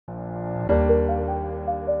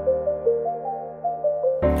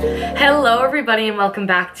Hello everybody and welcome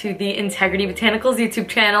back to the Integrity Botanicals YouTube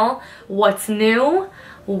channel. What's new?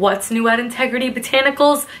 What's new at Integrity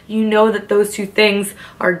Botanicals? You know that those two things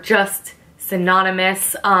are just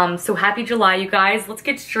synonymous. So happy July, you guys. Let's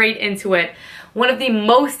get straight into it. One of the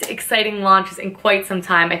most exciting launches in quite some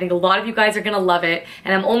time. I think a lot of you guys are gonna love it,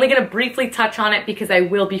 and I'm only gonna briefly touch on it because I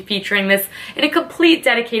will be featuring this in a complete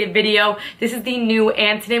dedicated video. This is the new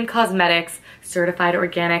Antonym Cosmetics Certified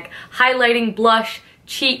Organic Highlighting Blush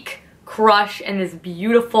Cheek Crush in this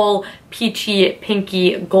beautiful peachy,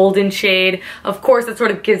 pinky, golden shade. Of course, it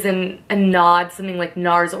sort of gives a nod, something like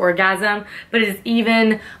NARS Orgasm, but it is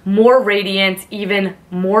even more radiant, even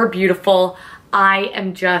more beautiful. I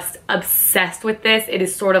am just obsessed with this. It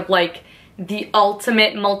is sort of like the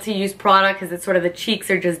ultimate multi-use product because it's sort of the cheeks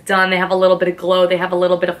are just done. They have a little bit of glow, they have a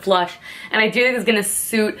little bit of flush, and I do think it's gonna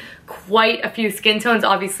suit quite a few skin tones.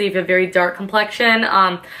 Obviously, if you have a very dark complexion,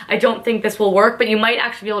 I don't think this will work, but you might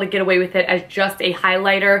actually be able to get away with it as just a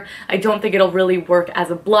highlighter. I don't think it'll really work as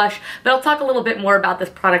a blush, but I'll talk a little bit more about this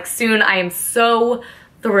product soon. I am so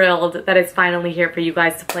thrilled that it's finally here for you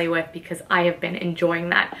guys to play with because I have been enjoying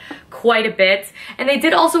that quite a bit. And they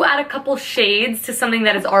did also add a couple shades to something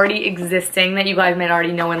that is already existing that you guys might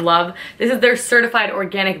already know and love. This is their Certified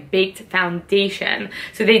Organic Baked Foundation.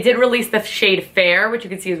 So they did release the shade Fair, which you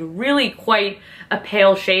can see is really quite a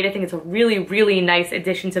pale shade. I think it's a really, really nice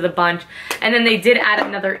addition to the bunch. And then they did add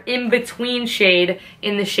another in-between shade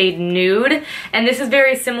in the shade Nude. And this is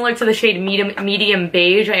very similar to the shade Medium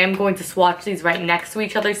Beige. I am going to swatch these right next to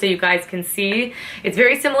each other so you guys can see. It's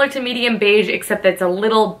very similar to Medium Beige, except that it's a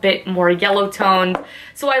little bit more yellow toned.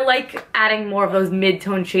 So I like adding more of those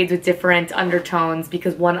mid-tone shades with different undertones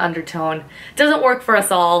because one undertone doesn't work for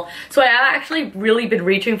us all. So I have actually really been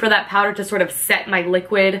reaching for that powder to sort of set my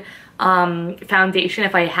liquid foundation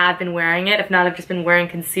if I have been wearing it. If not, I've just been wearing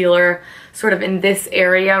concealer sort of in this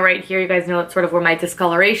area right here. You guys know that's sort of where my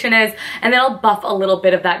discoloration is. And then I'll buff a little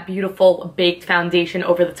bit of that beautiful baked foundation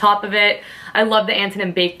over the top of it. I love the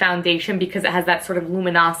Antonym Baked Foundation because it has that sort of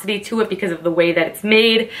luminosity to it because of the way that it's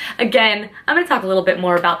made. Again, I'm going to talk a little bit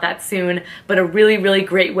more about that soon, but a really, really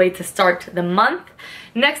great way to start the month.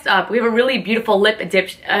 Next up, we have a really beautiful lip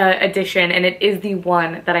edition, and it is the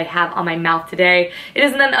one that I have on my mouth today. It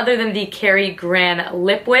is none other than the Carrie Gran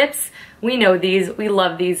Lip Whips. We know these, we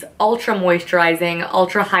love these. Ultra moisturizing,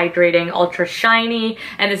 ultra hydrating, ultra shiny,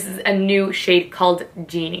 and this is a new shade called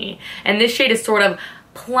Genie. And this shade is sort of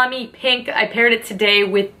plummy pink. I paired it today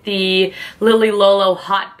with the Lily Lolo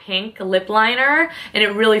Hot Pink lip liner, and it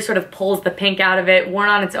really sort of pulls the pink out of it. Worn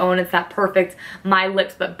on its own, it's that perfect My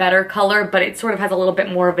Lips But Better color, but it sort of has a little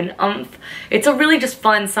bit more of an oomph. It's a really just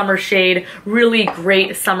fun summer shade, really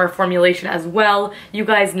great summer formulation as well. You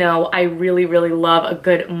guys know I really, really love a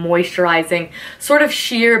good moisturizing, sort of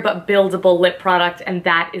sheer but buildable lip product, and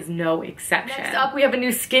that is no exception. Next up, we have a new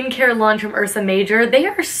skincare launch from Ursa Major. They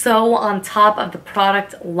are so on top of the product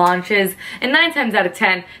launches, and 9 times out of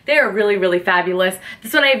 10 they are really, really fabulous.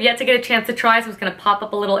 This one I have yet to get a chance to try, so I'm just going to pop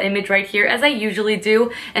up a little image right here as I usually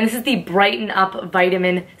do, and this is the Brighten Up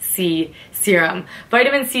Vitamin C Serum.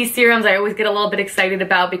 Vitamin C serums I always get a little bit excited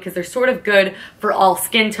about because they're sort of good for all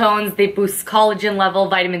skin tones. They boost collagen level.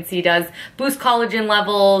 Vitamin C does boost collagen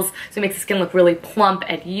levels, so it makes the skin look really plump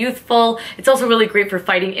and youthful. It's also really great for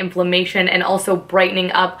fighting inflammation and also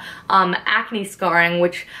brightening up acne scarring,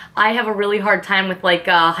 which I have a really hard time with, like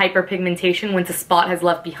hyperpigmentation once a spot has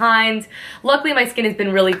left behind. Luckily my skin has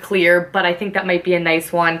been really clear, but I think that might be a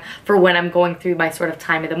nice one for when I'm going through my sort of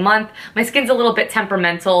time of the month. My skin's a little bit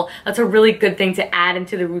temperamental. That's a really good thing to add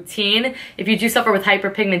into the routine. If you do suffer with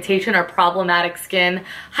hyperpigmentation or problematic skin,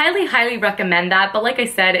 highly, highly recommend that. But like I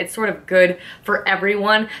said, it's sort of good for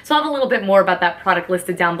everyone. So I'll have a little bit more about that product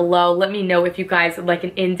listed down below. Let me know if you guys would like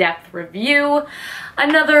an in-depth review.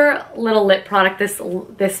 Another little lip product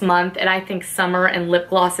this month, and I think summer and lip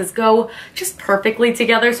glosses go just perfectly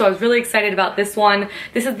together, so I was really excited about this one.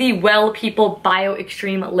 This is the Well People Bio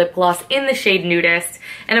Extreme Lip Gloss in the shade Nudist,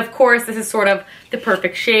 and of course this is sort of the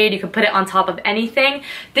perfect shade. You can put it on top of anything.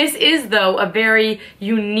 This is, though, a very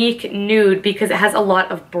unique nude because it has a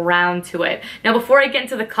lot of brown to it. Now, before I get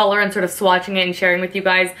into the color and sort of swatching it and sharing with you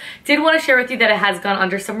guys, did want to share with you that it has gone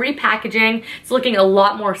under some repackaging. It's looking a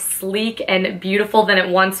lot more sleek and beautiful than it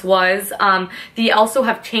once was. They also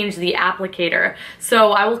have changed the applicator,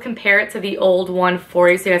 so I will compare it to the old one for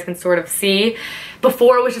you so you guys can sort of see.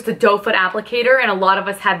 Before it was just a doe foot applicator, and a lot of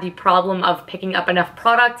us had the problem of picking up enough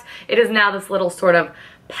product. It is now this little sort of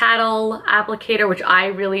paddle applicator, which I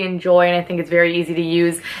really enjoy, and I think it's very easy to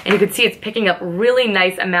use. And you can see it's picking up really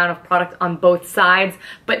nice amount of product on both sides,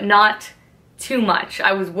 but not too much.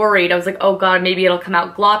 I was worried. I was like, oh god, maybe it'll come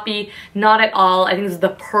out gloppy. Not at all. I think this is the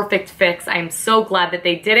perfect fix. I am so glad that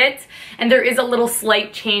they did it. And there is a little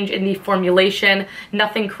slight change in the formulation.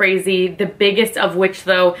 Nothing crazy. The biggest of which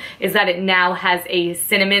though is that it now has a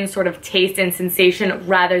cinnamon sort of taste and sensation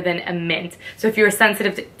rather than a mint. So if you're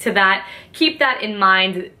sensitive to that, keep that in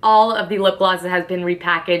mind. All of the lip glosses has been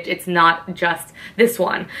repackaged. It's not just this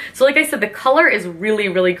one. So like I said, the color is really,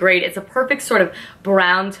 really great. It's a perfect sort of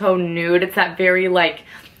brown tone nude. It's that very like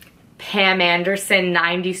Pam Anderson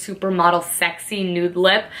 90s supermodel sexy nude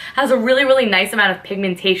lip. Has a really, really nice amount of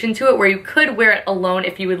pigmentation to it where you could wear it alone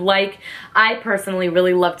if you would like. I personally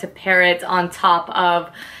really love to pair it on top of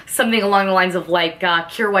something along the lines of like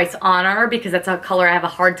Kjær Weis Honor, because that's a color I have a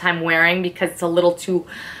hard time wearing because it's a little too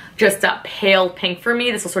just a pale pink for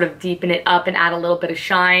me. This will sort of deepen it up and add a little bit of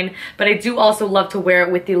shine. But I do also love to wear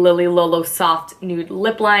it with the Lily Lolo Soft Nude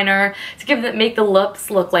Lip Liner to make the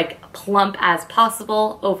lips look like plump as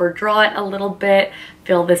possible. Overdraw it a little bit,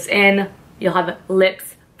 fill this in. You'll have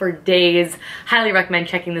lips for days. Highly recommend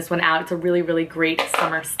checking this one out. It's a really, really great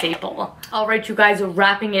summer staple. All right, you guys,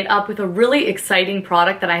 wrapping it up with a really exciting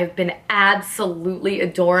product that I have been absolutely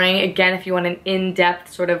adoring. Again, if you want an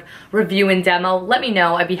in-depth sort of review and demo, let me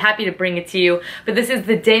know. I'd be happy to bring it to you. But this is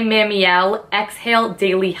the De Mamiel Exhale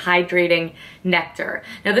Daily Hydrating Nectar.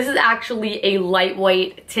 Now, this is actually a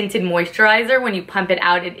lightweight tinted moisturizer. When you pump it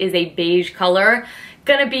out, it is a beige color.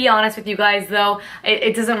 Gonna be honest with you guys though,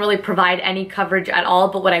 it doesn't really provide any coverage at all,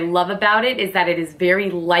 but what I love about it is that it is very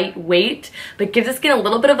lightweight, but gives the skin a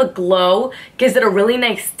little bit of a glow, gives it a really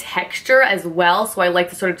nice texture as well, so I like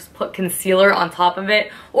to sort of just put concealer on top of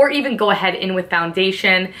it, or even go ahead in with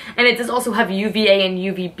foundation. And it does also have UVA and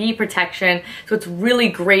UVB protection, so it's really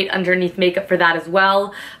great underneath makeup for that as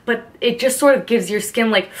well, but it just sort of gives your skin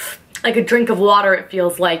like a drink of water, it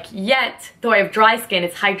feels like. Yet, though I have dry skin,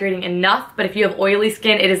 it's hydrating enough, but if you have oily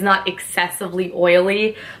skin, it is not excessively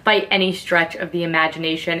oily by any stretch of the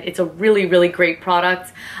imagination. It's a really, really great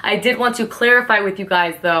product. I did want to clarify with you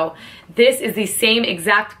guys though, this is the same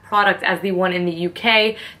exact product as the one in the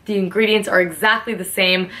UK. The ingredients are exactly the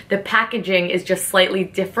same. The packaging is just slightly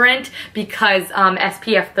different because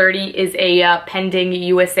SPF 30 is a pending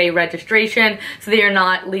USA registration, so they are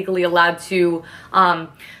not legally allowed to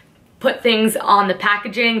put things on the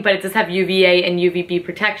packaging, but it does have UVA and UVB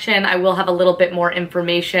protection. I will have a little bit more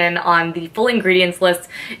information on the full ingredients list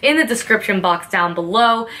in the description box down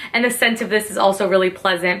below. And the scent of this is also really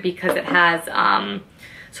pleasant because it has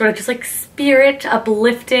sort of just like spirit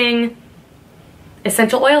uplifting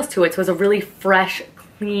essential oils to it. So it's a really fresh,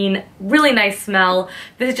 clean, really nice smell.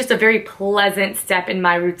 This is just a very pleasant step in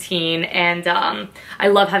my routine, and I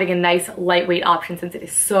love having a nice lightweight option since it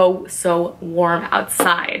is so, so warm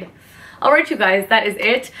outside. All right, you guys, that is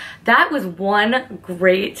it. That was one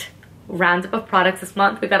great roundup of products this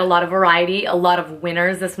month. We got a lot of variety, a lot of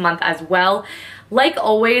winners this month as well. Like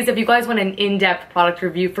always, if you guys want an in-depth product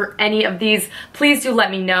review for any of these, please do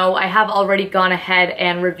let me know. I have already gone ahead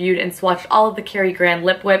and reviewed and swatched all of the Cary Grande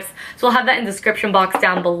lip whips, so I'll have that in the description box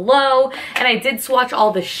down below. And I did swatch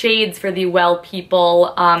all the shades for the Well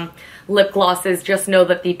People lip glosses. Just know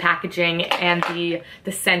that the packaging and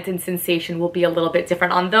the scent and sensation will be a little bit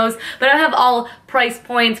different on those. But I have all price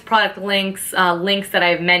points, product links, links that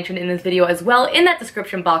I've mentioned in this video as well in that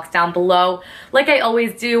description box down below. Like I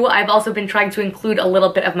always do, I've also been trying to include a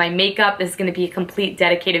little bit of my makeup. This is going to be a complete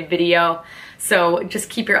dedicated video, so just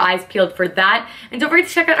keep your eyes peeled for that. And don't forget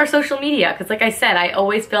to check out our social media, because like I said, I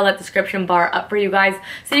always fill that description bar up for you guys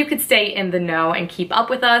so you could stay in the know and keep up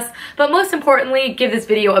with us. But most importantly, give this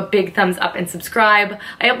video a big thumbs up and subscribe.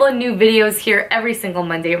 I upload new videos here every single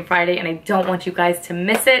Monday and Friday, and I don't want you guys to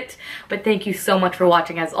miss it. But thank you so much for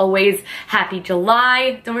watching as always. Happy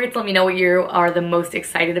July. Don't forget to let me know what you are the most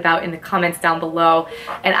excited about in the comments down below,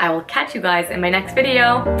 and I will catch you guys in my next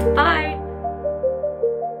video. Bye!